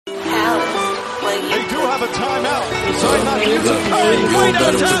They do have a timeout. Decide not to use it. You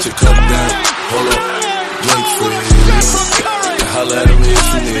better put your cup down. Hold up. Wait for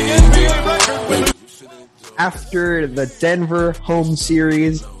it. After the Denver home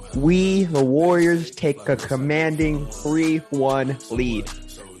series, we, the Warriors, take a commanding 3-1 lead.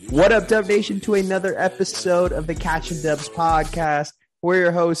 What up, Dub Nation, to another episode of the Catch and Dubs podcast. We're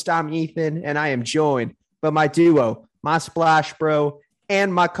your host, I'm Ethan, and I am joined by my duo, my Splash Bro,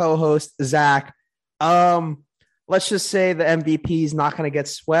 and my co-host, Zach. Let's just say the MVP is not going to get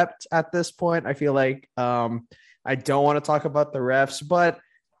swept at this point. I feel like I don't want to talk about the refs, but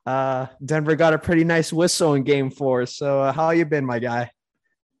Denver got a pretty nice whistle in Game 4. So how you been, my guy?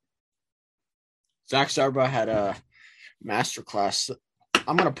 Zach Zarba had a masterclass.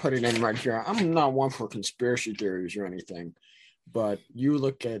 I'm going to put it in right here. I'm not one for conspiracy theories or anything, but you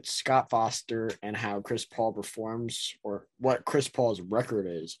look at Scott Foster and how Chris Paul performs, or what Chris Paul's record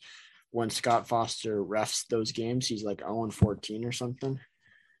is. When Scott Foster refs those games, he's like 0-14 or something.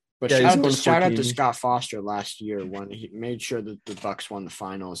 But yeah, shout out to Scott Foster last year when he made sure that the Bucks won the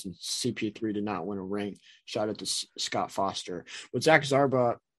finals and CP3 did not win a ring. Shout out to Scott Foster. With Zach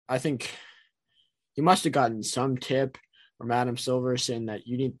Zarba, I think he must have gotten some tip from Adam Silver saying that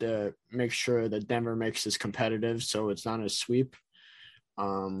you need to make sure that Denver makes this competitive so it's not a sweep.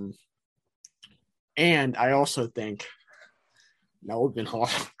 And I also think we've been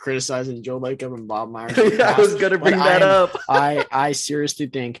criticizing Joe Lacob and Bob Myers. I was going to bring that up. I seriously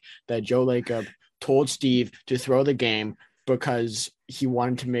think that Joe Lacob told Steve to throw the game because he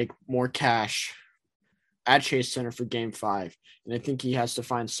wanted to make more cash at Chase Center for Game 5. And I think he has to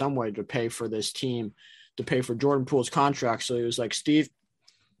find some way to pay for this team, to pay for Jordan Poole's contract. So he was like, Steve,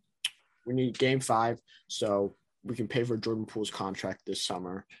 we need Game 5 so we can pay for Jordan Poole's contract this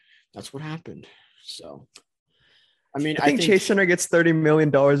summer. That's what happened. So I think Chase Center gets $30 million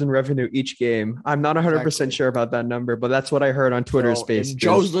in revenue each game. I'm not 100% exactly sure about that number, but that's what I heard on Twitter Spaces. If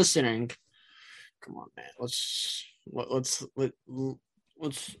Joe's listening, come on, man. Let's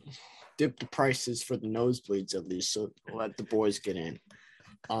dip the prices for the nosebleeds at least, so let the boys get in.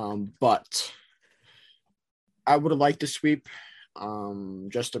 But I would have liked to sweep.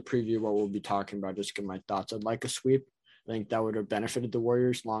 Just to preview what we'll be talking about, just give my thoughts. I'd like a sweep. I think that would have benefited the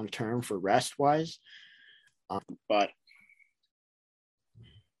Warriors long term for rest wise. But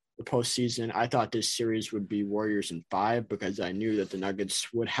the postseason, I thought this series would be Warriors in 5 because I knew that the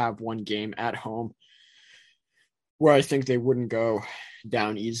Nuggets would have one game at home where I think they wouldn't go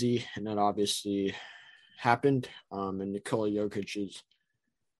down easy, and that obviously happened. And Nikola Jokic is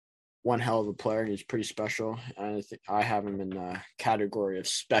one hell of a player, and he's pretty special. And I think I have him in the category of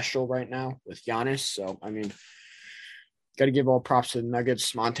special right now with Giannis. So, got to give all props to the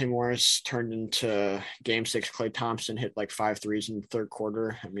Nuggets. Monte Morris turned into Game 6. Klay Thompson hit like 5 threes in the third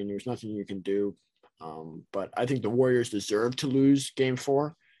quarter. There's nothing you can do. But I think the Warriors deserve to lose Game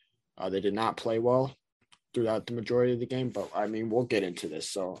 4. They did not play well throughout the majority of the game. But, we'll get into this.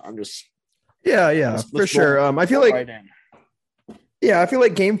 So I'm just – for sure. I feel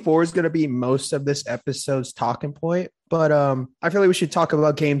like Game 4 is going to be most of this episode's talking point. But I feel like we should talk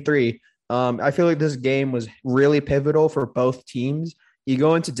about Game 3. I feel like this game was really pivotal for both teams. You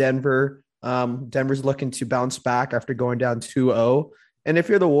go into Denver. Denver's looking to bounce back after going down 2-0. And if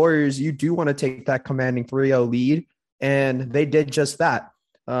you're the Warriors, you do want to take that commanding 3-0 lead. And they did just that.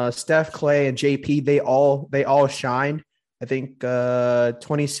 Steph, Klay, and JP, they all shined. I think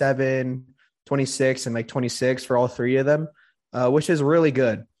 27, 26, and 26 for all three of them, which is really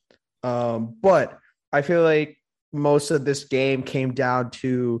good. But I feel like most of this game came down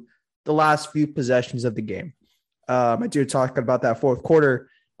to the last few possessions of the game. I do talk about that fourth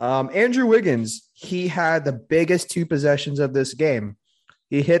quarter. Andrew Wiggins, he had the biggest 2 possessions of this game.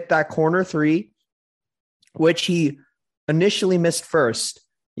 He hit that corner 3, which he initially missed first.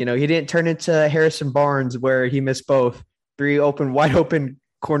 He didn't turn into Harrison Barnes where he missed both 3 wide open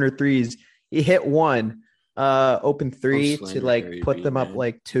corner 3s. He hit 1 open 3 to put them up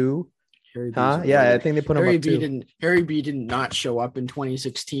 2. I think they put him up 2. Harry B did not show up in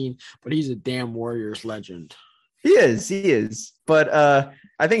 2016, but he's a damn Warriors legend. He is. But I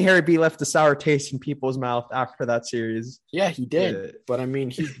think Harry B left a sour taste in people's mouth after that series. Yeah, he did. But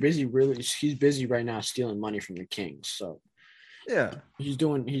he's busy. He's busy right now stealing money from the Kings. So yeah, he's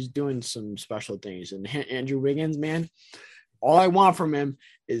doing some special things. And Andrew Wiggins, man, all I want from him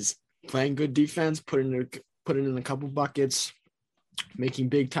is playing good defense, putting in a couple buckets, making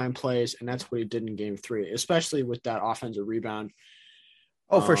big time plays, and that's what he did in Game 3, especially with that offensive rebound.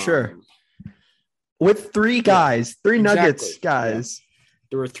 Oh, for sure. With 3 guys, 3 Nuggets guys. Yeah.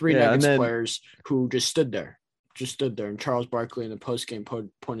 There were 3 Nuggets players who just stood there. And Charles Barkley in the postgame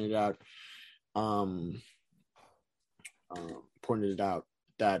pointed out pointed it out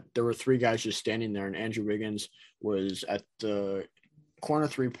that there were three guys just standing there, and Andrew Wiggins was at the corner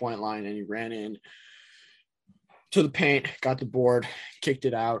 3-point line, and he ran in to the paint, got the board, kicked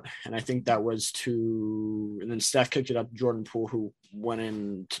it out, and I think that was and then Steph kicked it up to Jordan Poole, who went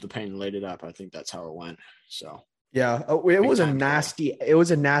into the paint and laid it up. I think that's how it went. So yeah, it was a nasty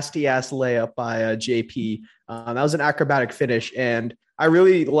ass layup by JP. That was an acrobatic finish, and I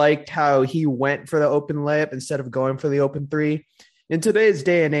really liked how he went for the open layup instead of going for the open three. In today's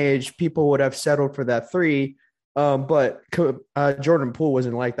day and age, people would have settled for that three. But Jordan Poole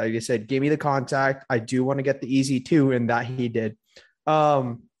wasn't like that. He just said, give me the contact. I do want to get the easy two, and that he did.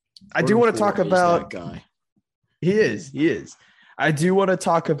 I do want to talk about that guy. He is. I do want to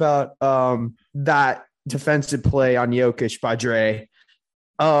talk about that defensive play on Jokic by Dre.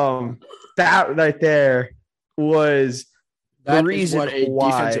 That right there was the reason what a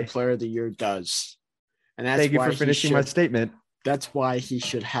why defensive player of the year does. And that's thank you why for finishing my statement. That's why he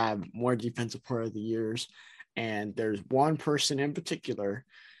should have more defensive player of the years. And there's one person in particular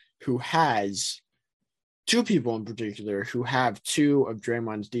who has two people in particular who have two of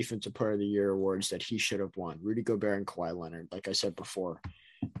Draymond's defensive player of the year awards that he should have won: Rudy Gobert and Kawhi Leonard, like I said before.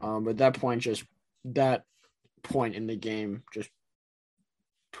 But that point in the game just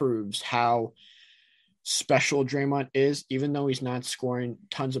proves how special Draymond is. Even though he's not scoring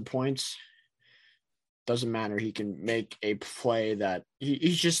tons of points, doesn't matter. He can make a play that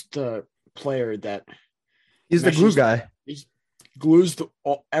he's just the player that he's the glue guy. He glues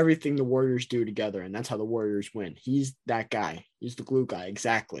everything the Warriors do together, and that's how the Warriors win. He's that guy. He's the glue guy.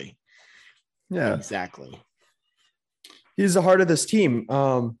 Exactly. Yeah. Exactly. He's the heart of this team.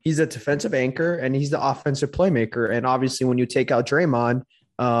 He's a defensive anchor, and he's the offensive playmaker. And obviously, when you take out Draymond,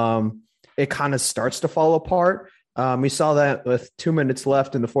 it kind of starts to fall apart. We saw that with 2 minutes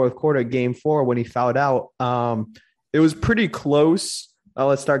left in the fourth quarter, game 4, when he fouled out. It was pretty close.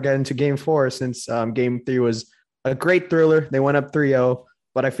 Let's start getting to game 4, since game 3 was a great thriller. They went up 3-0,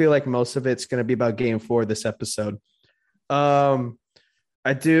 but I feel like most of it's going to be about game 4 this episode. Overall,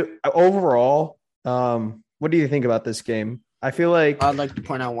 what do you think about this game? I feel like I'd like to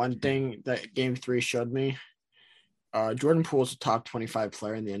point out one thing that game 3 showed me. Jordan Poole is a top 25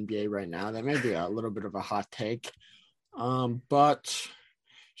 player in the NBA right now. That may be a little bit of a hot take. But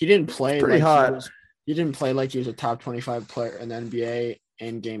he didn't play pretty hot. He didn't play like he was a top 25 player in the NBA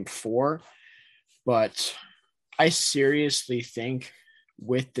in game 4. But I seriously think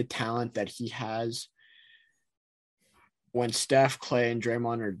with the talent that he has, when Steph, Clay, and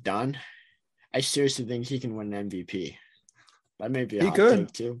Draymond are done, I seriously think he can win an MVP. That may be a hot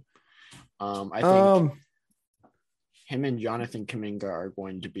take too. I think him and Jonathan Kuminga are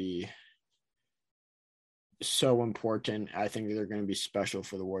going to be so important. I think they're going to be special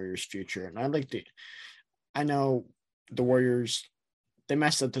for the Warriors' future. And I know the Warriors, they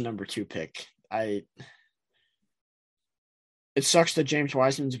messed up the number 2 pick. It sucks that James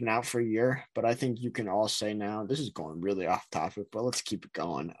Wiseman's been out for a year, but I think you can all say now, this is going really off topic, but let's keep it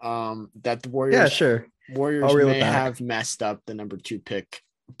going. That the Warriors, Warriors may have messed up the number 2 pick,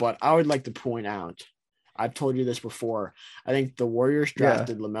 but I would like to point out, I've told you this before, I think the Warriors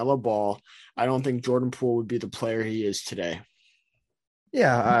drafted LaMelo Ball. I don't think Jordan Poole would be the player he is today.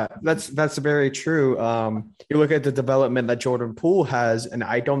 Yeah, that's very true. You look at the development that Jordan Poole has, and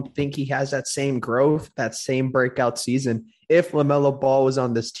I don't think he has that same growth, that same breakout season. If LaMelo Ball was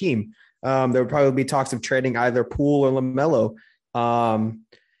on this team, there would probably be talks of trading either Poole or LaMelo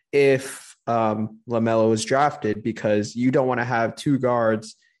if LaMelo was drafted, because you don't want to have 2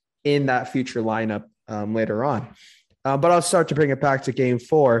 guards in that future lineup later on. But I'll start to bring it back to game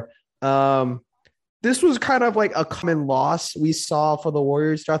 4. This was kind of like a common loss we saw for the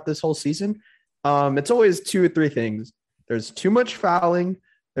Warriors throughout this whole season. It's always 2 or 3 things. There's too much fouling,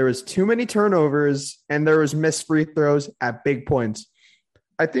 there was too many turnovers, and there was missed free throws at big points.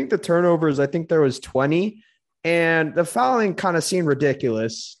 I think the turnovers, there was 20, and the fouling kind of seemed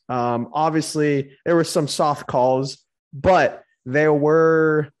ridiculous. Obviously, there were some soft calls, but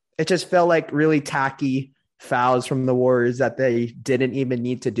it just felt like really tacky fouls from the Warriors that they didn't even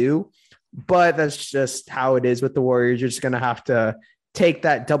need to do. But that's just how it is with the Warriors. You're just going to have to take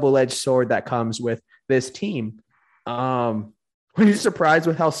that double-edged sword that comes with this team. Were you surprised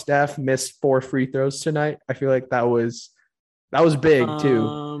with how Steph missed 4 free throws tonight? I feel like that was big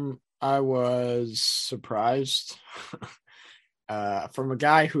too. I was surprised from a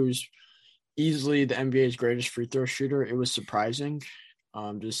guy who's easily the NBA's greatest free throw shooter. It was surprising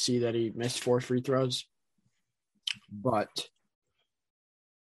to see that he missed 4 free throws. But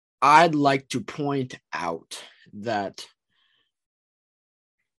I'd like to point out that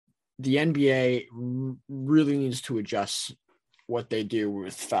the NBA really needs to adjust what they do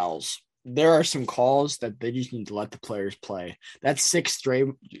with fouls. There are some calls that they just need to let the players play. That sixth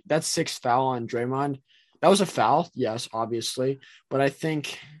foul on Draymond, that was a foul, yes, obviously, but I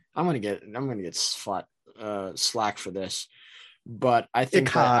think I'm gonna get slack for this. But I think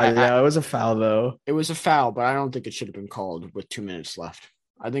it was a foul though. It was a foul, but I don't think it should have been called with 2 minutes left.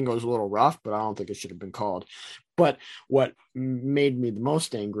 I think it was a little rough, but I don't think it should have been called. But what made me the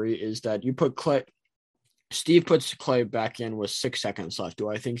most angry is that Steve puts Clay back in with 6 seconds left. Do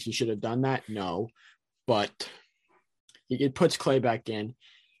I think he should have done that? No, but it puts Clay back in.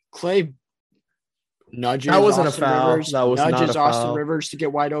 Clay nudges Austin Rivers to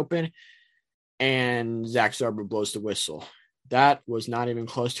get wide open, and Zach Zarber blows the whistle. That was not even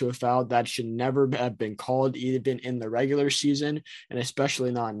close to a foul. That should never have been called, even in the regular season, and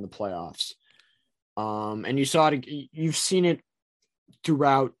especially not in the playoffs. And you've seen it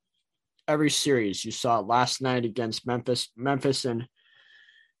throughout every series. You saw it last night against Memphis and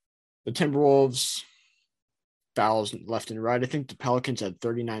the Timberwolves. Fouls left and right. I think the Pelicans had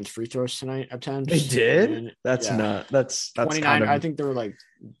 39 free throws tonight attempts. They did? That's 29. Kind of... I think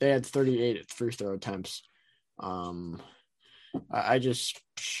they had 38 free throw attempts. I just,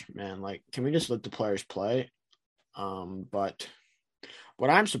 man, can we just let the players play? But what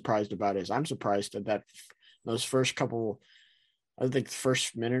I'm surprised about is that those first couple, I think the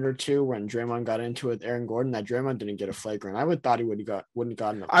first minute or two when Draymond got into it with Aaron Gordon, that Draymond didn't get a flagrant. I would thought he wouldn't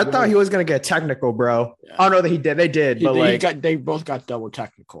gotten. I thought he was going to get technical, bro. Yeah. I don't know that he did. They did, they both got double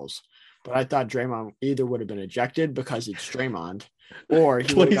technicals. But I thought Draymond either would have been ejected because it's Draymond, or he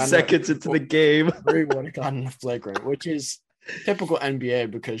 20 seconds into the game, or he would have gotten a flagrant, which is typical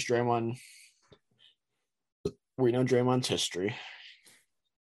NBA because Draymond. We know Draymond's history.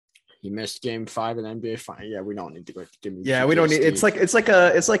 He missed Game 5 in the NBA Finals. Yeah, we don't need to go. We don't need. It's like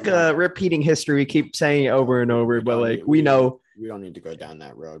a repeating history. We keep saying it over and over, but we know we don't need to go down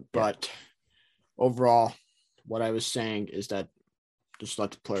that road. But overall, what I was saying is that just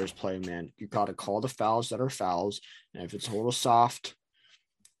let the players play, man. You got to call the fouls that are fouls, and if it's a little soft,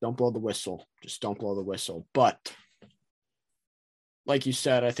 don't blow the whistle. Just don't blow the whistle. But like you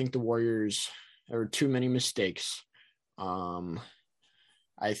said, I think the Warriors, there were too many mistakes. I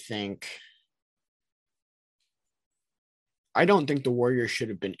don't think the Warriors should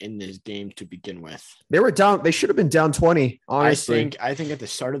have been in this game to begin with. They were down. They should have been down 20, honestly. I think at the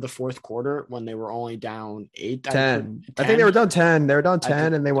start of the fourth quarter when they were only down 10. I think they were down 10. They were down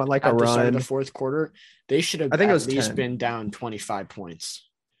 10 and they went a run. At the start of the fourth quarter, they should have at least been down 25 points.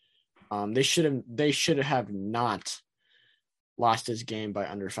 They should have not lost this game by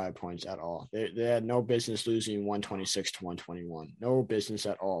under 5 points at all. They had no business losing 126 to 121. No business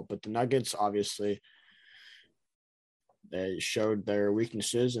at all. But the Nuggets, obviously, they showed their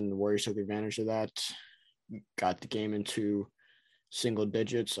weaknesses, and the Warriors took advantage of that. Got the game into single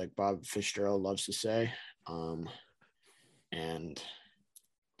digits, like Bob Fitzgerald loves to say. But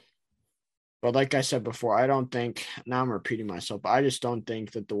like I said before, I don't think – now I'm repeating myself, but I just don't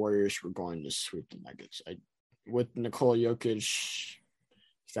think that the Warriors were going to sweep the Nuggets. With Nikola Jokic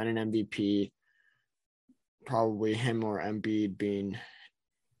defending MVP, probably him or Embiid being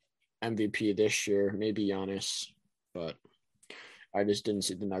MVP this year, maybe Giannis, but I just didn't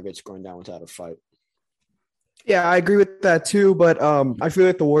see the Nuggets going down without a fight. Yeah, I agree with that too, but I feel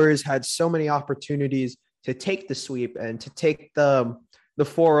like the Warriors had so many opportunities to take the sweep and to take the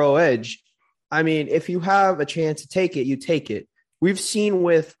 4-0 edge. I mean, if you have a chance to take it, you take it. We've seen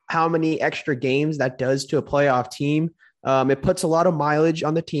with how many extra games that does to a playoff team. It puts a lot of mileage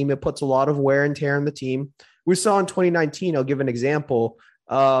on the team. It puts a lot of wear and tear on the team. We saw in 2019, I'll give an example,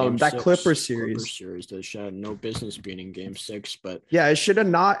 Clippers series. They should have no business being in Game 6, but yeah, it should have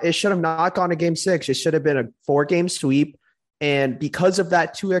not gone to Game 6. It should have been a 4-game sweep. And because of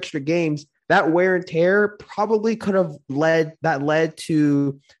that 2 extra games, that wear and tear probably could have led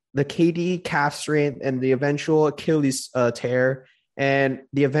to the KD calf strain and the eventual Achilles tear and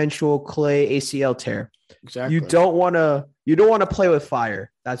the eventual Clay ACL tear. Exactly. You don't want to play with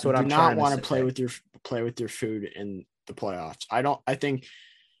fire. That's what I'm trying to say. You do not want to play with your food in the playoffs. I think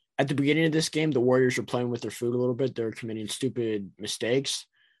at the beginning of this game, the Warriors were playing with their food a little bit. They were committing stupid mistakes.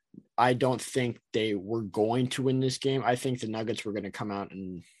 I don't think they were going to win this game. I think the Nuggets were going to come out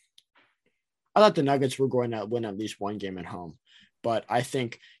and I thought the Nuggets were going to win at least one game at home. But I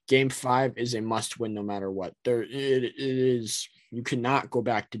think Game 5 is a must-win no matter what. It is. You cannot go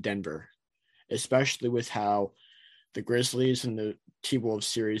back to Denver, especially with how the Grizzlies and the T-Wolves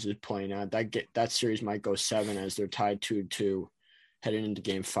series is playing out. That series might go 7 as they're tied 2-2 heading into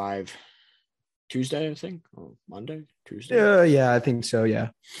Game 5 Tuesday, I think, or Monday, Tuesday. Yeah, I think so.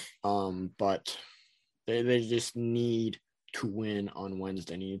 Yeah. But they just need to win on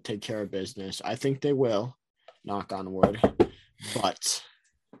Wednesday. They need to take care of business. I think they will, knock on wood. But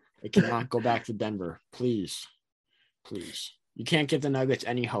they cannot go back to Denver. Please. You can't give the Nuggets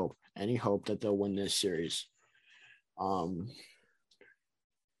any hope that they'll win this series.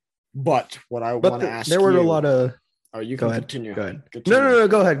 But what I want to ask you. There were a lot of. Oh, you Go can ahead. continue. Go ahead. Continue. No.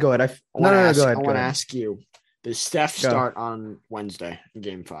 Go ahead. Go ahead. Go ahead. I want Go to ahead. ask you: does Steph start on Wednesday in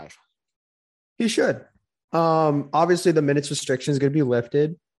Game 5? He should. Obviously, the minutes restriction is going to be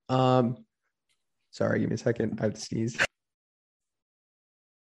lifted. Sorry, give me a second. I have to sneeze.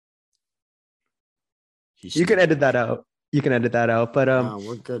 You can edit that out. But no,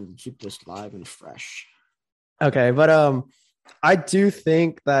 we're good. Keep this live and fresh. Okay, but I do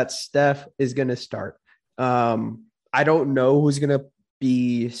think that Steph is going to start. I don't know who's going to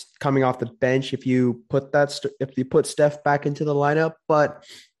be coming off the bench if you put Steph back into the lineup, but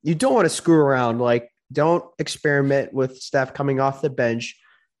you don't want to screw around. Like, don't experiment with Steph coming off the bench.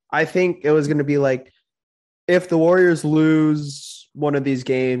 I think it was going to be like, if the Warriors lose one of these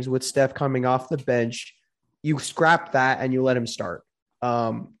games with Steph coming off the bench, you scrap that and you let him start.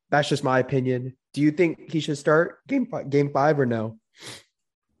 That's just my opinion. Do you think he should start game 5 or no?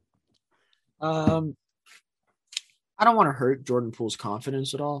 I don't want to hurt Jordan Poole's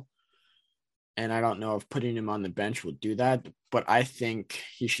confidence at all. And I don't know if putting him on the bench will do that, but I think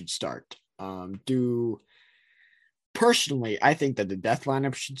he should start. Personally, I think that the death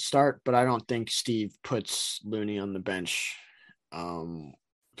lineup should start, but I don't think Steve puts Looney on the bench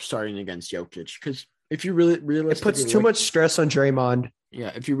starting against Jokic. Because if you realistically, it puts too much stress on Draymond.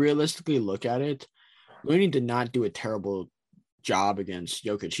 Yeah, if you realistically look at it, Looney did not do a terrible job against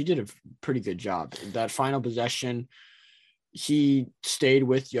Jokic. He did a pretty good job. That final possession, he stayed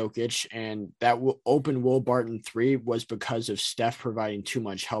with Jokic, and that open Will Barton 3 was because of Steph providing too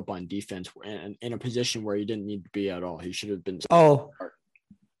much help on defense and in a position where he didn't need to be at all. He should have been. Oh,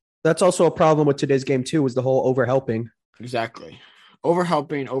 that's also a problem with today's game too, was the whole overhelping. Exactly.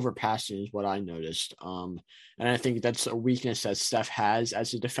 Overhelping, overpassing is what I noticed. And I think that's a weakness that Steph has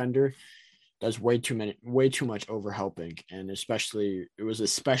as a defender. Does way too much overhelping, and it was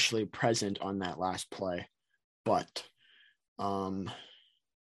especially present on that last play. But I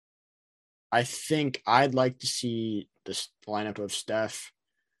think I'd like to see this lineup of Steph,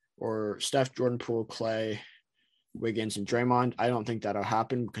 Jordan Poole, Klay, Wiggins, and Draymond. I don't think that'll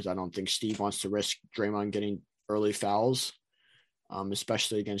happen because I don't think Steve wants to risk Draymond getting early fouls,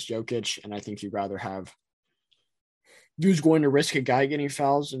 especially against Jokic. And I think you'd rather have who's going to risk a guy getting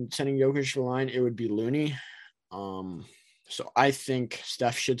fouls and sending Jokic to the line. It would be Looney. So I think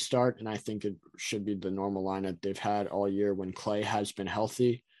Steph should start, and I think it should be the normal lineup they've had all year when Klay has been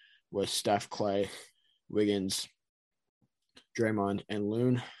healthy, with Steph, Klay, Wiggins, Draymond, and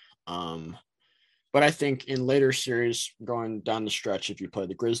Loon. But I think in later series, going down the stretch, if you play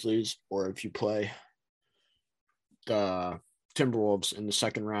the Grizzlies or if you play the Timberwolves in the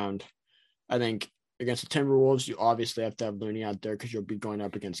second round, I think against the Timberwolves, you obviously have to have Looney out there because you'll be going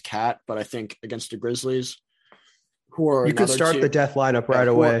up against Cat. But I think against the Grizzlies, you could start the death lineup right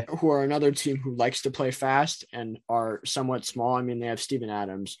away. Who are another team who likes to play fast and are somewhat small. I mean, they have Steven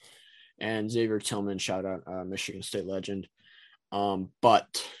Adams and Xavier Tillman, shout out Michigan State legend.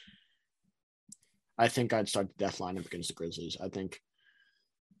 But I think I'd start the death lineup against the Grizzlies. Who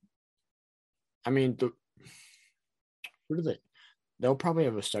do they? They'll probably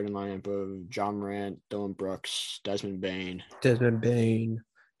have a starting lineup of John Morant, Dylan Brooks, Desmond Bain,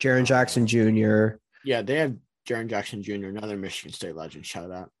 Jaren Jackson Jr. Yeah, they have Jaren Jackson Jr., another Michigan State legend,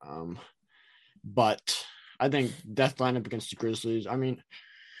 shout out. But I think death lineup against the Grizzlies. I mean,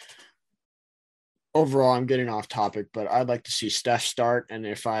 overall, I'm getting off topic, but I'd like to see Steph start. And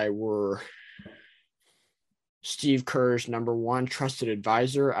if I were Steve Kerr's number one trusted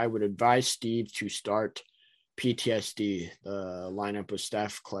advisor, I would advise Steve to start PTSD, the lineup with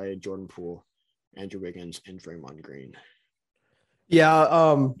Steph, Klay, Jordan Poole, Andrew Wiggins, and Draymond Green.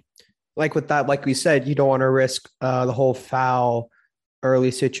 Yeah, like with that, like we said, you don't want to risk the whole foul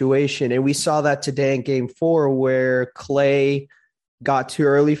early situation. And we saw that today in game 4 where Klay got 2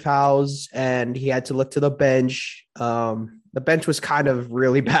 early fouls and he had to look to the bench. The bench was kind of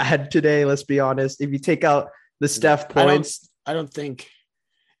really bad today, let's be honest. If you take out the Steph points. I don't think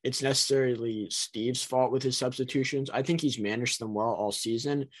it's necessarily Steve's fault with his substitutions. I think he's managed them well all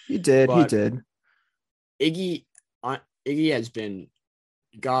season. He did. Iggy has been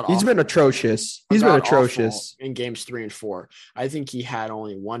He's been atrocious. In games 3 and 4. I think he had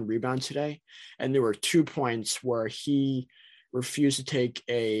only 1 rebound today, and there were 2 points where he refused to take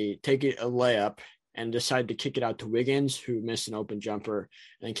a layup and decided to kick it out to Wiggins, who missed an open jumper,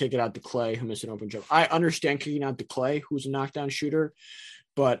 and then kick it out to Clay, who missed an open jumper. I understand kicking out to Clay, who's a knockdown shooter,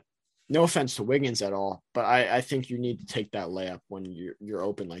 but no offense to Wiggins at all. But I think you need to take that layup when you're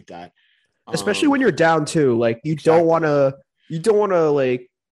open like that. Especially when you're down too. Like you don't want to like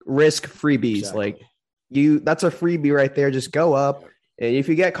risk freebies. Exactly. Like that's a freebie right there. Just go up. And if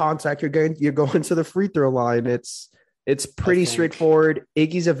you get contact, you're going to the free throw line. It's pretty straightforward.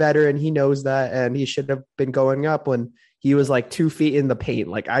 Iggy's a veteran. He knows that. And he should have been going up when he was like 2 feet in the paint.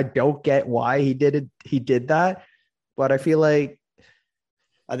 Like, I don't get why he did it. He did that. But I feel like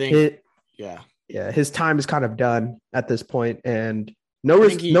his time is kind of done at this point. And no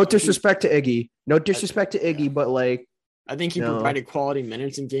disrespect to Iggy. No disrespect to Iggy, but like, I think he provided quality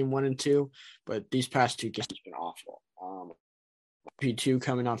minutes in game 1 and 2, but these past 2 games have been awful. P2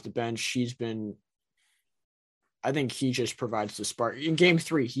 coming off the bench, I think he just provides the spark. In game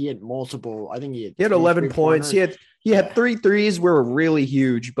 3, he had multiple. I think he had 11 points. He had 3 threes were really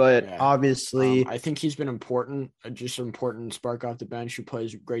huge, but obviously, I think he's been important. Just an important spark off the bench who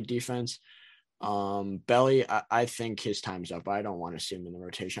plays great defense. Belly, I think his time's up. I don't want to see him in the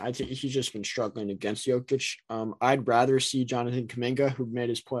rotation. I think he's just been struggling against Jokic. I'd rather see Jonathan Kuminga, who made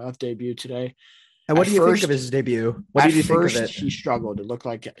his playoff debut today. And what do you think of his debut? What did you think of it? He struggled. It looked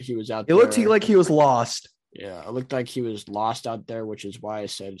like he was out there. It looked like he was lost. Yeah, it looked like he was lost out there, which is why I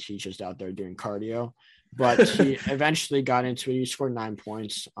said he's just out there doing cardio. But he eventually got into it. He scored 9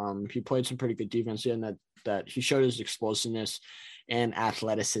 points. He played some pretty good defense, and that he showed his explosiveness and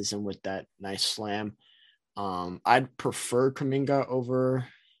athleticism with that nice slam. I'd prefer Kuminga over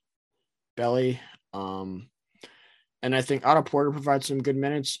Belly. And I think Otto Porter provides some good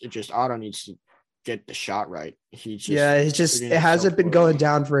minutes. It just Otto needs to get the shot right. It hasn't been going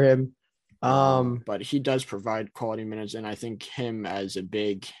down for him. But he does provide quality minutes, and I think him as a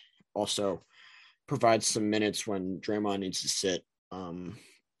big also provides some minutes when Draymond needs to sit.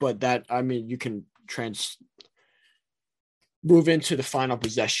 But that, I mean, you can move into the final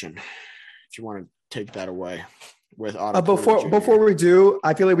possession if you want to take that away with Otto. Before we do,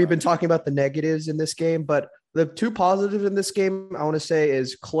 I feel like we've been talking about the negatives in this game, but the 2 positives in this game I want to say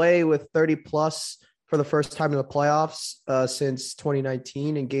is Clay with 30 plus for the first time in the playoffs since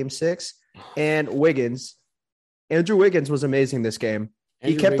 2019 in Game 6, and Wiggins. Andrew Wiggins was amazing this game.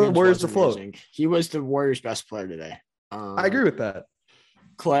 He kept the Warriors afloat. He was the Warriors' best player today. I agree with that.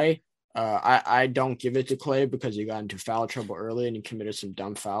 Clay, I don't give it to Clay because he got into foul trouble early and he committed some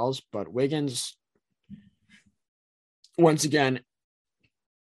dumb fouls. But Wiggins, once again,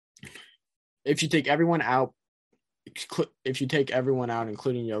 if you take everyone out,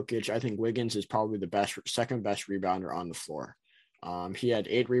 including Jokic, I think Wiggins is probably the second best rebounder on the floor. He had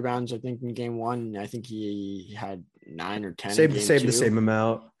 8 rebounds, I think, in game 1. I think he had 9 or 10. Same the same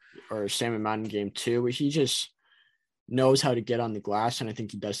amount. Or same amount in game 2. He just knows how to get on the glass, and I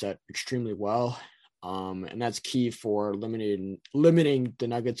think he does that extremely well. And that's key for limiting the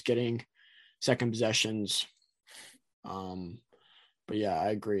Nuggets getting second possessions. But yeah, I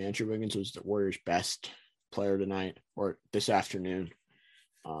agree. Andrew Wiggins was the Warriors' best player tonight or this afternoon.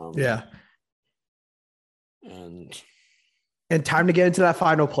 And time to get into that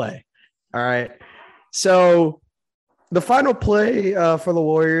final play. All right. So the final play for the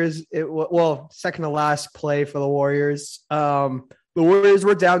Warriors, second to last play for the Warriors. The Warriors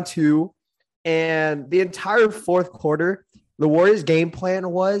were down 2, and the entire fourth quarter, the Warriors' game plan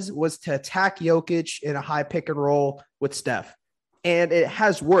was to attack Jokic in a high pick and roll with Steph. And it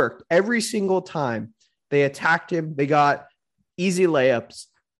has worked every single time. They attacked him. They got easy layups.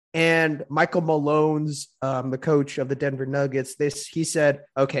 And Michael Malone's, the coach of the Denver Nuggets, he said,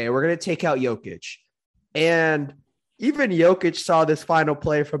 okay, we're going to take out Jokic. And even Jokic saw this final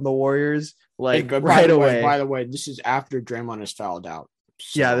play from the Warriors right away. By the way, this is after Draymond is fouled out.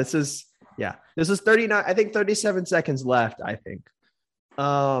 So. This is 39. I think 37 seconds left. I think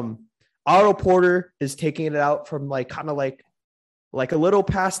Otto Porter is taking it out from like a little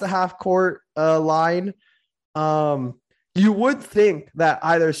past the half court line. You would think that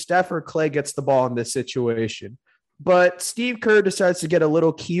either Steph or Clay gets the ball in this situation, but Steve Kerr decides to get a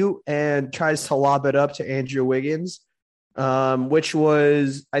little cute and tries to lob it up to Andrew Wiggins, which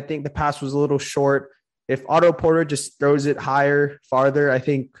was, I think the pass was a little short. If Otto Porter just throws it farther, I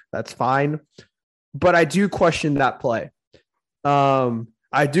think that's fine. But I do question that play.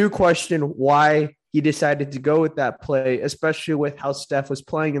 I do question why he decided to go with that play, especially with how Steph was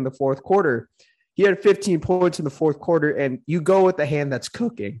playing in the fourth quarter. He had 15 points in the fourth quarter, and you go with the hand that's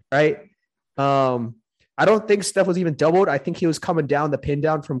cooking, right? I don't think Steph was even doubled. I think he was coming down the pin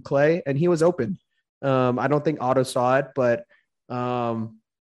down from Clay, and he was open. I don't think Otto saw it, but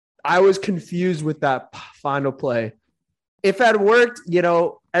I was confused with that final play. If it had worked,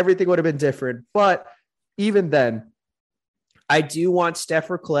 everything would have been different. But even then, I do want Steph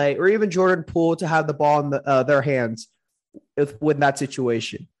or Clay or even Jordan Poole to have the ball in their hands with that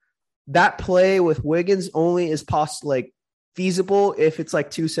situation. That play with Wiggins only is feasible if it's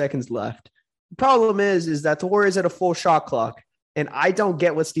 2 seconds left. The problem is that the Warriors had a full shot clock, and I don't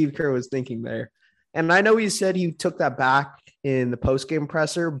get what Steve Kerr was thinking there. And I know he said he took that back in the post-game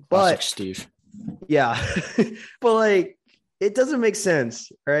presser, but Classic Steve. Yeah, but it doesn't make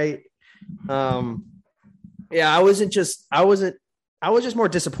sense, right? Yeah, I was just more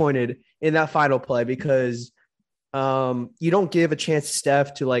disappointed in that final play because you don't give a chance to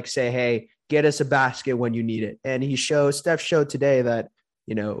Steph to say, hey, get us a basket when you need it. And Steph showed today that,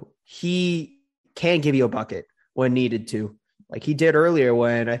 he can give you a bucket when needed to, like he did earlier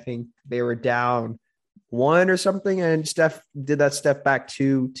when I think they were down 1 or something. And Steph did that step back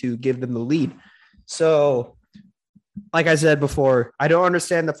to give them the lead. So like I said before, I don't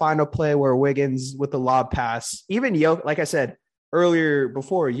understand the final play where Wiggins with the lob pass, even like I said earlier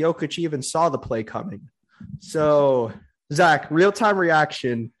before, Jokic even saw the play coming. So Zach, real-time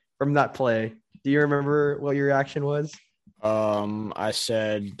reaction from that play. Do you remember what your reaction was? I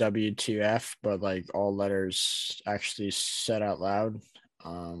said WTF, but all letters actually said out loud.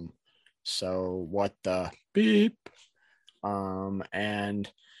 So what the beep? And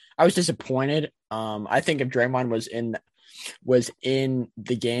I was disappointed. I think if Draymond was in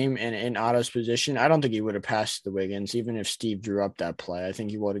the game and in Otto's position, I don't think he would have passed the Wiggins, even if Steve drew up that play. I think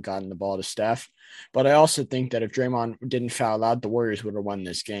he would have gotten the ball to Steph. But I also think that if Draymond didn't foul out, the Warriors would have won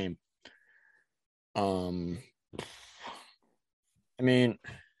this game. I mean,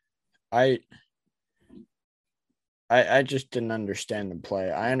 I just didn't understand the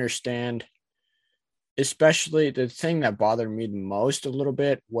play. I understand, especially the thing that bothered me the most a little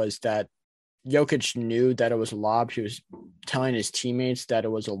bit was that Jokic knew that it was a lob. He was telling his teammates that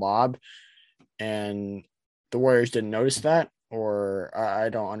it was a lob, and the Warriors didn't notice that, or I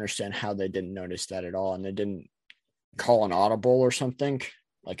don't understand how they didn't notice that at all, and they didn't call an audible or something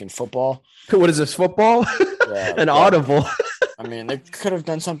like in football. What is this, football? Yeah, an audible. I mean, they could have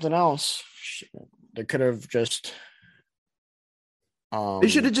done something else. They could have just. They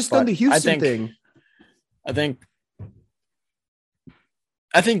should have just done the Houston thing. I think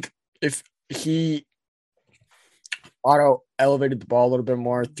if Otto elevated the ball a little bit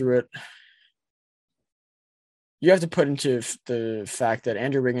more through it, you have to put into the fact that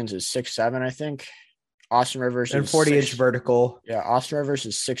Andrew Wiggins is 6'7", I think. Austin Rivers and is 40-inch vertical. Yeah, Austin Rivers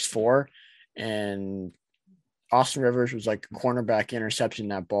is 6'4", and Austin Rivers was like a cornerback intercepting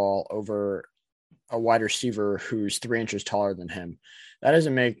that ball over a wide receiver who's 3 inches taller than him. That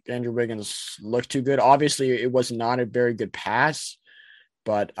doesn't make Andrew Wiggins look too good. Obviously, it was not a very good pass,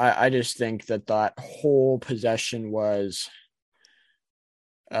 but I just think that whole possession was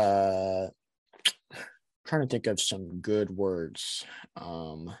trying to think of some good words.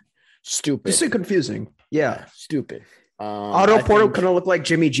 Stupid. Just so confusing. Yeah. Stupid. Otto Porter kind of looked like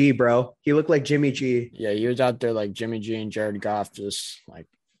Jimmy G, bro. He looked like Jimmy G. Yeah, he was out there like Jimmy G and Jared Goff, just like,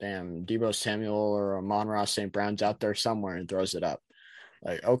 damn, Deebo Samuel or Amon-Ra St. Brown's out there somewhere and throws it up.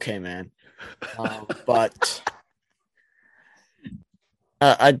 Like, okay, man. But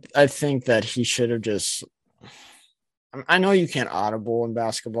I think that he should have just – I know you can't audible in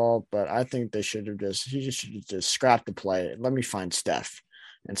basketball, but I think he should have just scrapped the play. Let me find Steph.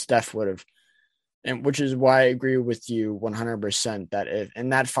 And Steph would have – and which is why I agree with you 100% that if in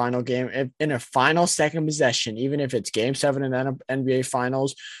that final game, if in a final second possession, even if it's game 7 in the NBA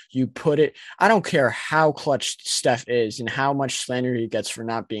finals, you put it, I don't care how clutch Steph is and how much slander he gets for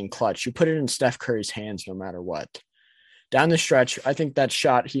not being clutch. You put it in Steph Curry's hands, no matter what. Down the stretch, I think that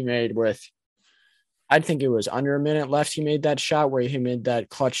shot he made I think it was under a minute left. He made that shot where he made that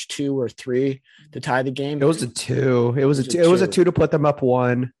clutch 2 or 3 to tie the game. It was a 2. It was a 2 to put them up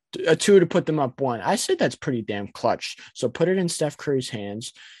 1. A 2 to put them up 1. I said that's pretty damn clutch. So put it in Steph Curry's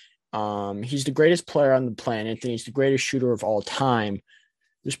hands. He's the greatest player on the planet, and he's the greatest shooter of all time.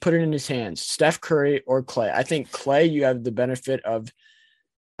 Just put it in his hands. Steph Curry or Clay. I think Clay, you have the benefit of,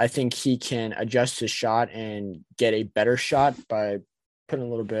 I think he can adjust his shot and get a better shot by putting a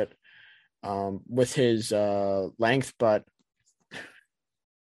little bit with his length. But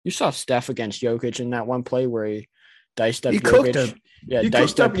you saw Steph against Jokic in that one play where he diced up Jokic. Cooked him. Yeah, you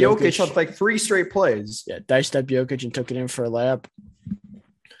diced up Jokic on like 3 straight plays. Yeah, diced up Jokic and took it in for a layup.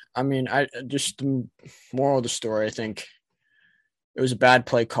 I mean, just the moral of the story, I think it was a bad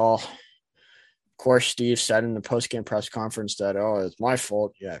play call. course, Steve said in the post-game press conference that, it's my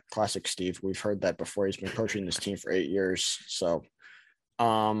fault. Yeah, classic Steve. We've heard that before. He's been coaching this team for 8 years. So,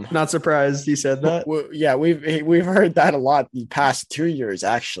 not surprised he said that. We've heard that a lot the past 2 years,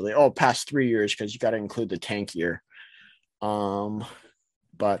 actually. Past 3 years, because you got to include the tank year.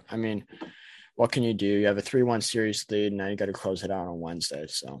 But I mean, what can you do? You have a 3-1 series lead. Now you got to close it out on Wednesday.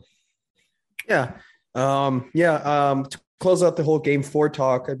 So, yeah. To close out the whole game 4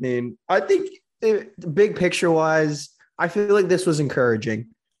 talk, I mean, I think big picture wise, I feel like this was encouraging.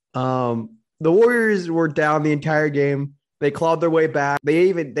 The Warriors were down the entire game. They clawed their way back.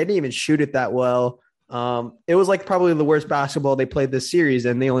 They didn't even shoot it that well. It was like probably the worst basketball they played this series,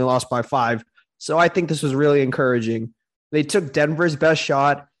 and they only lost by 5. So I think this was really encouraging. They took Denver's best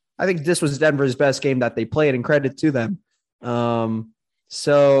shot. I think this was Denver's best game that they played, and credit to them.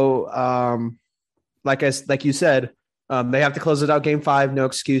 Like you said, they have to close it out game 5, no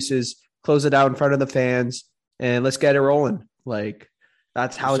excuses. Close it out in front of the fans, and let's get it rolling. Like,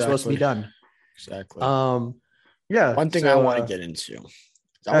 that's how it's supposed to be done. Exactly. One thing I want to get into.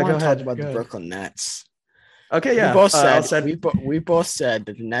 I want to talk about the Brooklyn Nets. Okay, yeah. We both said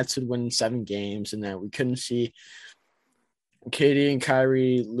that the Nets would win 7 games and that we couldn't see KD and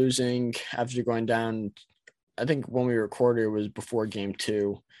Kyrie losing after going down. I think when we recorded, it was before game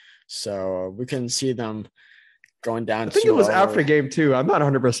 2. So we couldn't see them going down. I think it was after game 2. I'm not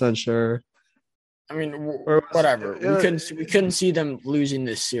 100% sure. I mean, whatever. We couldn't see them losing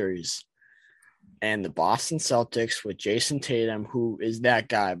this series. And the Boston Celtics with Jason Tatum, who is that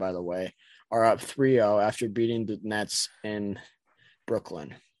guy, by the way, are up 3-0 after beating the Nets in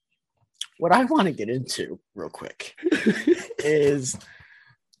Brooklyn. What I want to get into real quick is,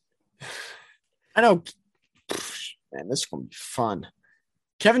 I know, man, this is going to be fun.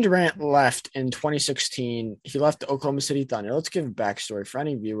 Kevin Durant left in 2016. He left the Oklahoma City Thunder. Let's give a backstory for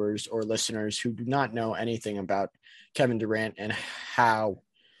any viewers or listeners who do not know anything about Kevin Durant and how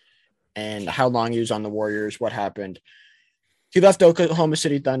long he was on the Warriors, what happened. He left the Oklahoma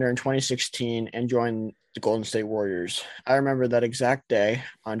City Thunder in 2016 and joined the Golden State Warriors. I remember that exact day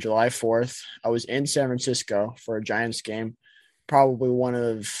on July 4th. I was in San Francisco for a Giants game. Probably one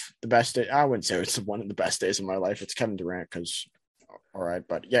of the best days. I wouldn't say it's one of the best days of my life. It's Kevin Durant because – all right.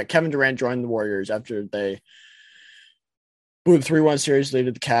 But, yeah, Kevin Durant joined the Warriors after they blew the 3-1 series lead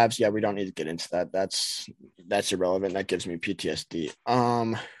to the Cavs. Yeah, we don't need to get into that. That's irrelevant. That gives me PTSD.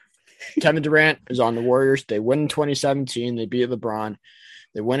 Kevin Durant is on the Warriors. They win in 2017. They beat LeBron.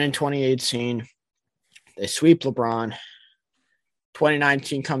 They win in 2018. They sweep LeBron.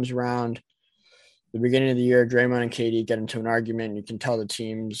 2019 comes around. The beginning of the year, Draymond and KD get into an argument. You can tell the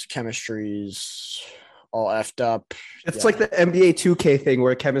team's chemistry's all effed up. It's like the NBA 2K thing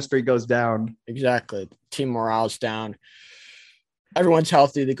where chemistry goes down. Exactly. Team morale's down. Everyone's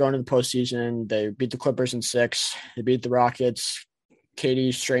healthy. They go into the postseason. They beat the Clippers in 6. They beat the Rockets.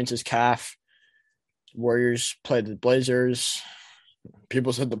 KD strains his calf. Warriors played the Blazers.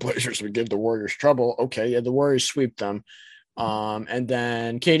 People said the Blazers would give the Warriors trouble. Okay, yeah, the Warriors sweep them. And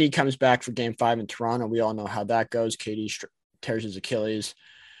then KD comes back for game 5 in Toronto. We all know how that goes. KD tears his Achilles.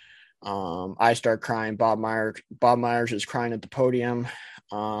 I start crying. Bob Myers is crying at the podium.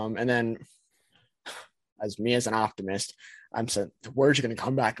 And then as an optimist, I'm saying the Warriors are going to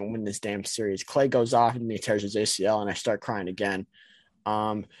come back and win this damn series. Clay goes off and he tears his ACL and I start crying again.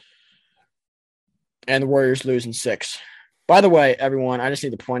 And the Warriors lose in 6. By the way, everyone, I just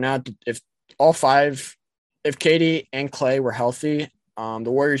need to point out that if KD and Clay were healthy,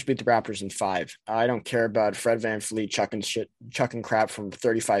 the Warriors beat the Raptors in 5. I don't care about Fred VanVleet chucking crap from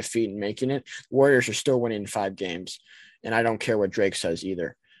 35 feet and making it. The Warriors are still winning 5 games, and I don't care what Drake says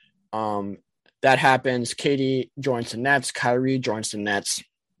either. That happens. KD joins the Nets. Kyrie joins the Nets.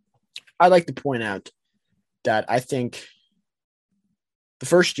 I'd like to point out that I think the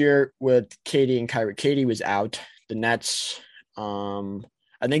first year with KD and Kyrie, KD was out. The Nets,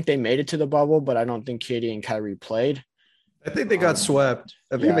 I think they made it to the bubble, but I don't think KD and Kyrie played. I think they got swept.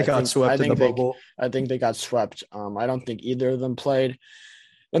 I think they got swept in the bubble. I think they got swept. I don't think either of them played.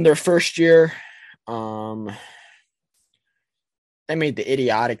 In their first year, they made the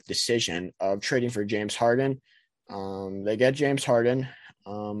idiotic decision of trading for James Harden. They get James Harden.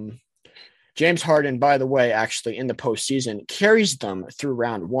 James Harden, by the way, actually in the postseason carries them through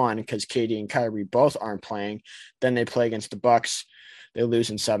round 1 because KD and Kyrie both aren't playing. Then they play against the Bucks. They lose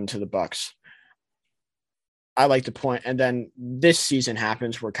in 7 to the Bucks. I like to point, and then this season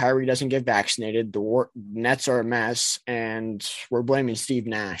happens where Kyrie doesn't get vaccinated. The Nets are a mess, and we're blaming Steve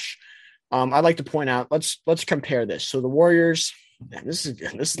Nash. I'd like to point out. Let's compare this. So the Warriors. Man, this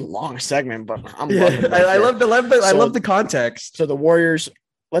is a long segment, but I'm loving it. I love the context. So the Warriors.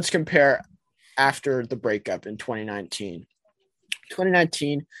 Let's compare after the breakup in 2019.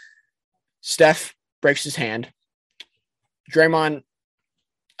 2019, Steph breaks his hand. Draymond,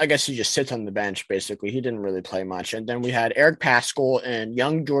 I guess he just sits on the bench, basically. He didn't really play much. And then we had Eric Paschall and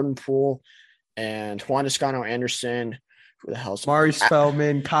young Jordan Poole and Juan Toscano-Anderson. Who the hell's Mari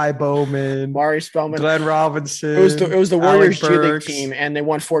Spellman, Kai Bowman, Mari Spellman, Glenn Robinson. It was the Warriors G League Burks. team, and they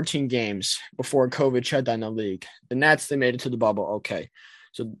won 14 games before COVID shut down the league. The Nets, they made it to the bubble. Okay,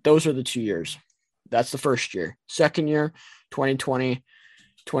 so those are the 2 years. That's the first year. Second year, 2020,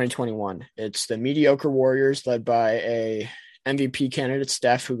 2021. It's the mediocre Warriors led by a MVP candidate,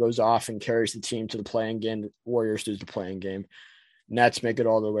 Steph, who goes off and carries the team to the play-in game. The Warriors lose the play-in game. Nets make it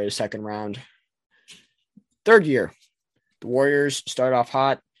all the way to second round. Third year. The Warriors start off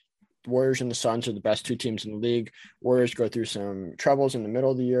hot. The Warriors and the Suns are the best 2 teams in the league. Warriors go through some troubles in the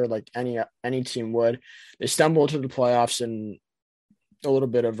middle of the year, like any team would. They stumble to the playoffs and a little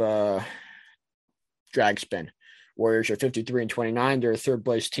bit of a drag spin. Warriors are 53-29. They're a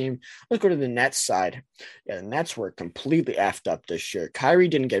third-place team. Let's go to the Nets side. Yeah, the Nets were completely effed up this year. Kyrie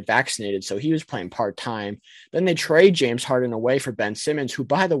didn't get vaccinated, so he was playing part-time. Then they trade James Harden away for Ben Simmons, who,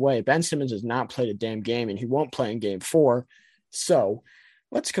 by the way, Ben Simmons has not played a damn game, and he won't play in Game 4. So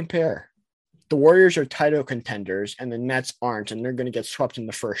let's compare. The Warriors are title contenders, and the Nets aren't, and they're going to get swept in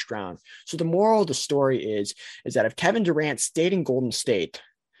the first round. So the moral of the story is that if Kevin Durant stayed in Golden State,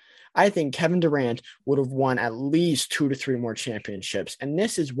 I think Kevin Durant would have won at least 2 to 3 more championships. And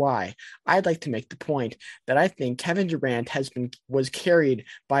this is why I'd like to make the point that I think Kevin Durant was carried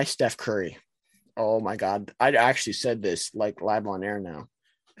by Steph Curry. Oh my God. I actually said this like live on air now.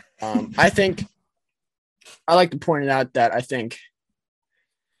 I like to point it out that I think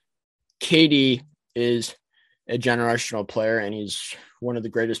KD is a generational player, and he's one of the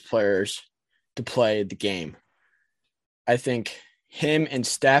greatest players to play the game. I think him and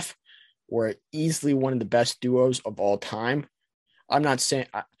Steph were easily one of the best duos of all time. I'm not saying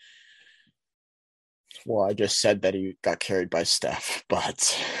I just said that he got carried by Steph,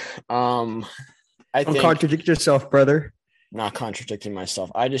 but Don't contradict yourself, brother. Not contradicting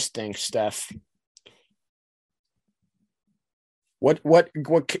myself. I just think Steph. What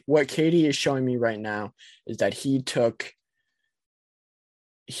KD is showing me right now is that he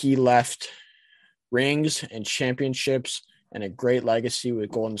left rings and championships and a great legacy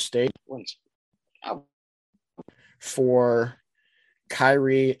with Golden State for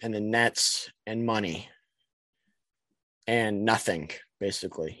Kyrie and the Nets and money and nothing,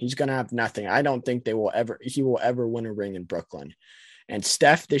 basically. He's going to have nothing. I don't think he will ever win a ring in Brooklyn. And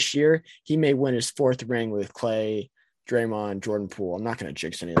Steph this year, he may win his 4th ring with Clay, Draymond, Jordan Poole. I'm not going to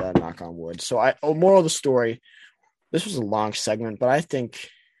jinx any of that, knock on wood. So moral of the story, this was a long segment, but I think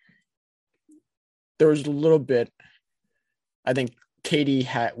there was a little bit. I think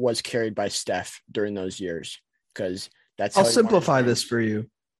KD was carried by Steph during those years because that's. I'll simplify this for you.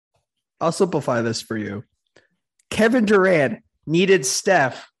 Kevin Durant needed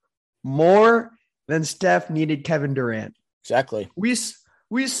Steph more than Steph needed Kevin Durant. Exactly. We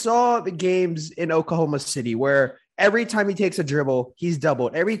saw the games in Oklahoma City where every time he takes a dribble, he's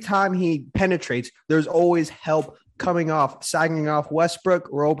doubled. Every time he penetrates, there's always help sagging off Westbrook,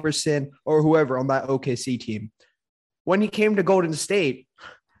 Roberson, or whoever on that OKC team. When he came to Golden State,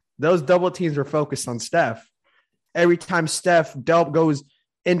 those double teams were focused on Steph. Every time Steph goes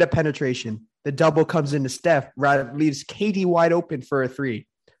into penetration, the double comes into Steph, leaves KD wide open for a 3.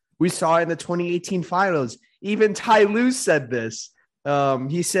 We saw it in the 2018 finals. Even Ty Lue said this.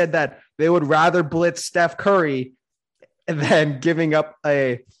 He said that they would rather blitz Steph Curry than giving up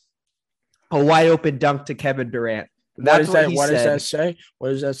a wide open dunk to Kevin Durant. What does that say? What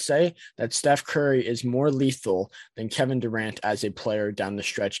does that say? That Steph Curry is more lethal than Kevin Durant as a player down the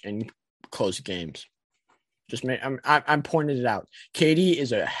stretch in close games. I'm pointing it out. KD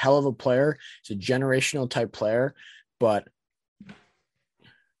is a hell of a player. He's a generational type player, but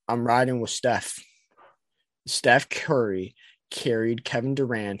I'm riding with Steph. Steph Curry carried Kevin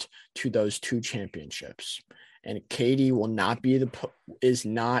Durant to those 2 championships, and KD will not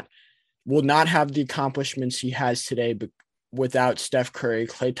have the accomplishments he has today without Steph Curry,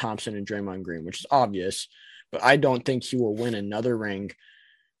 Klay Thompson, and Draymond Green, which is obvious, but I don't think he will win another ring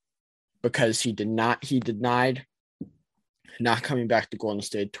because he denied not coming back to Golden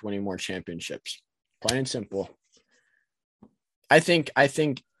State to winning more championships. Plain and simple. I think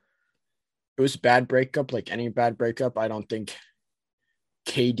it was a bad breakup, like any bad breakup. I don't think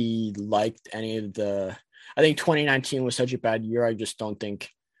KD liked any of the – I think 2019 was such a bad year. I just don't think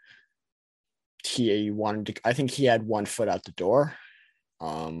he wanted to – I think he had one foot out the door.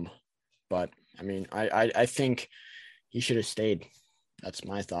 But, I mean, I think he should have stayed. That's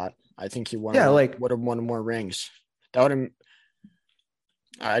my thought. I think he would Yeah, have won more rings. That would have.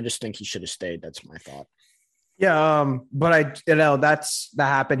 I just think he should have stayed. That's my thought. Yeah, but that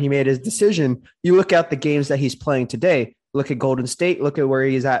happened. He made his decision. You look at the games that he's playing today. Look at Golden State. Look at where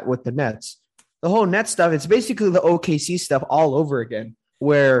he's at with the Nets. The whole Nets stuff, it's basically the OKC stuff all over again,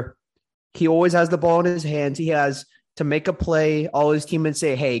 where he always has the ball in his hands. He has to make a play. All his teammates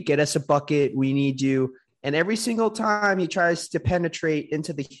say, hey, get us a bucket. We need you. And every single time he tries to penetrate in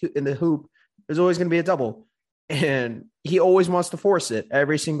the hoop, there's always going to be a double. And he always wants to force it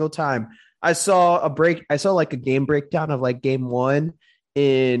every single time. I saw like a game breakdown of like game one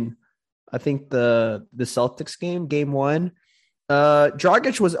in, I think the Celtics game one.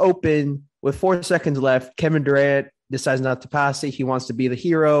 Dragic was open with 4 seconds left. Kevin Durant decides not to pass it. He wants to be the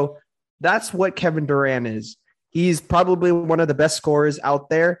hero. That's what Kevin Durant is. He's probably one of the best scorers out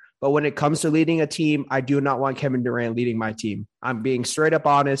there. But when it comes to leading a team, I do not want Kevin Durant leading my team. I'm being straight up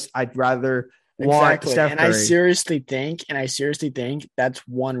honest. I'd rather want Steph Curry. And I seriously think that's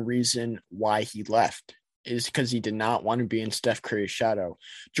one reason why he left, is because he did not want to be in Steph Curry's shadow.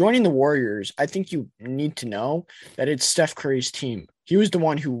 Joining the Warriors, I think you need to know that it's Steph Curry's team. He was the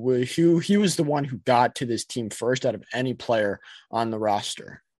one who got to this team first out of any player on the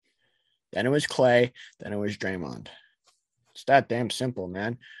roster. Then it was Clay, then it was Draymond. It's that damn simple,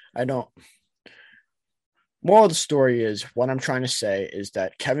 man. Moral of the story is, what I'm trying to say is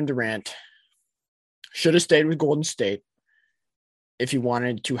that Kevin Durant should have stayed with Golden State if he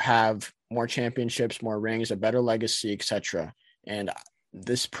wanted to have more championships, more rings, a better legacy, etc. And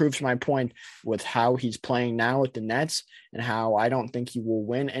this proves my point with how he's playing now with the Nets and how I don't think he will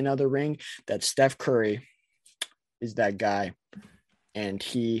win another ring, that Steph Curry is that guy. And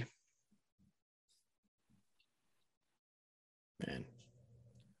man.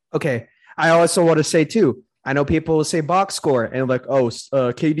 Okay. I also want to say too, I know people will say box score and like,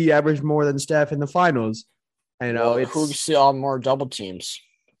 KD averaged more than Steph in the finals. I know who saw more double teams.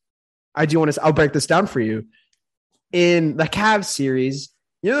 I'll break this down for you. In the Cavs series,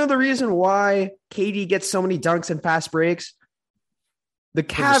 you know the reason why KD gets so many dunks and fast breaks? The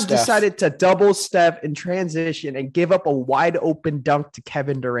Cavs decided to double Steph in transition and give up a wide open dunk to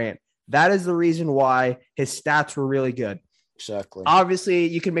Kevin Durant. That is the reason why his stats were really good. Exactly. Obviously,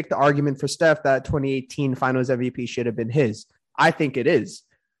 you can make the argument for Steph that 2018 Finals MVP should have been his. I think it is.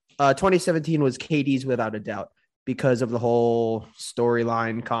 2017 was KD's without a doubt because of the whole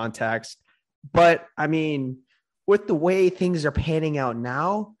storyline context. But, I mean, with the way things are panning out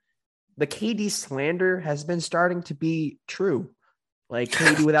now, the KD slander has been starting to be true. Like,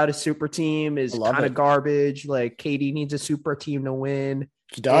 KD without a super team is kind of garbage. Like, KD needs a super team to win.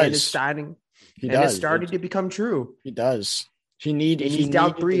 He does. And it's starting to become true. He does. He's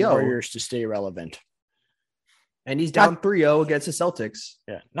down 3-0. Warriors to stay relevant. And he's down 3-0 against the Celtics.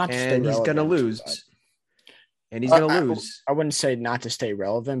 Yeah, he's going to lose. And he's going to lose. I wouldn't say not to stay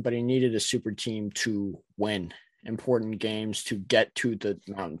relevant, but he needed a super team to win important games, to get to the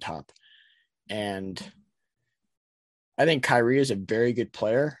mountaintop. And I think Kyrie is a very good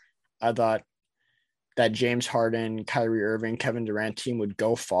player. I thought that James Harden, Kyrie Irving, Kevin Durant team would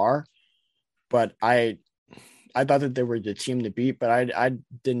go far. But I thought that they were the team to beat, but I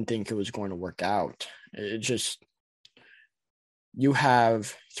didn't think it was going to work out. It just, you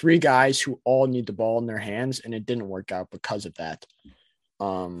have three guys who all need the ball in their hands, and it didn't work out because of that.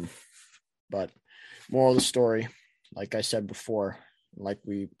 But moral of the story, like I said before, like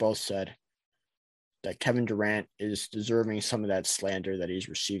we both said, that Kevin Durant is deserving some of that slander that he's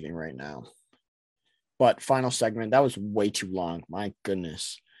receiving right now. But final segment, that was way too long. My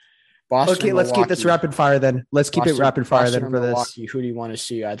goodness. Boston, okay, let's keep this rapid fire then. Keep it rapid fire then for this. Who do you want to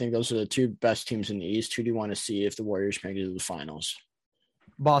see? I think those are the two best teams in the East. Who do you want to see if the Warriors make it to the finals?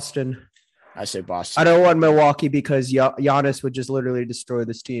 Boston. I say Boston. I don't want Milwaukee because Giannis would just literally destroy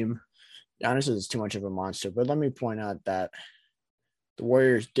this team. Giannis is too much of a monster. But let me point out that the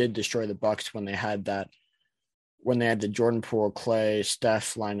Warriors did destroy the Bucks when they had the Jordan Poole, Clay,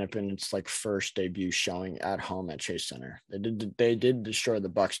 Steph lineup in its like first debut showing at home at Chase Center. They did destroy the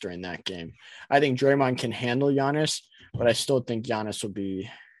Bucks during that game. I think Draymond can handle Giannis, but I still think Giannis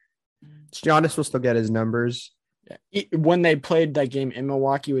will still get his numbers. When they played that game in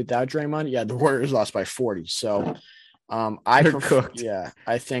Milwaukee without Draymond, the Warriors lost by 40. So cooked. Yeah,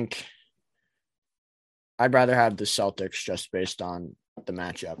 I think I'd rather have the Celtics just based on the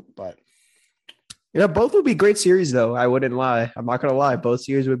matchup, but both would be great series, though. I wouldn't lie. I'm not going to lie. Both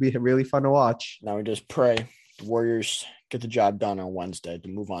series would be really fun to watch. Now we just pray the Warriors get the job done on Wednesday to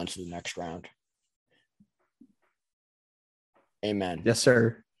move on to the next round. Amen. Yes,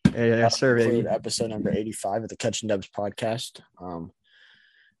 sir. Yes, sir, baby. Episode number 85 of the Catching Dubs podcast.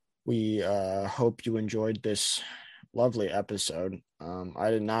 We hope you enjoyed this lovely episode.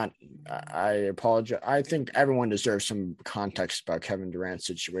 I apologize. I think everyone deserves some context about Kevin Durant's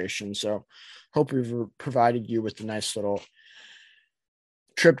situation. So hope we've provided you with a nice little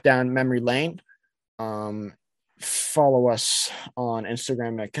trip down memory lane. Follow us on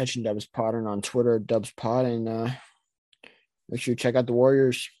Instagram at Catching Dubs Pod and on Twitter, Dubs Pod. And make sure you check out the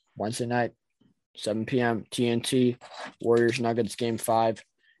Warriors Wednesday night, 7 p.m. TNT, Warriors Nuggets Game 5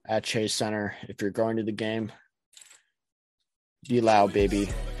 at Chase Center. If you're going to the game, be loud, baby.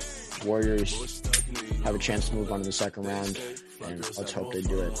 Warriors have a chance to move on to the second round, and let's hope they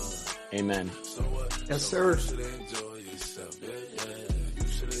do it. Amen. Yes, sir.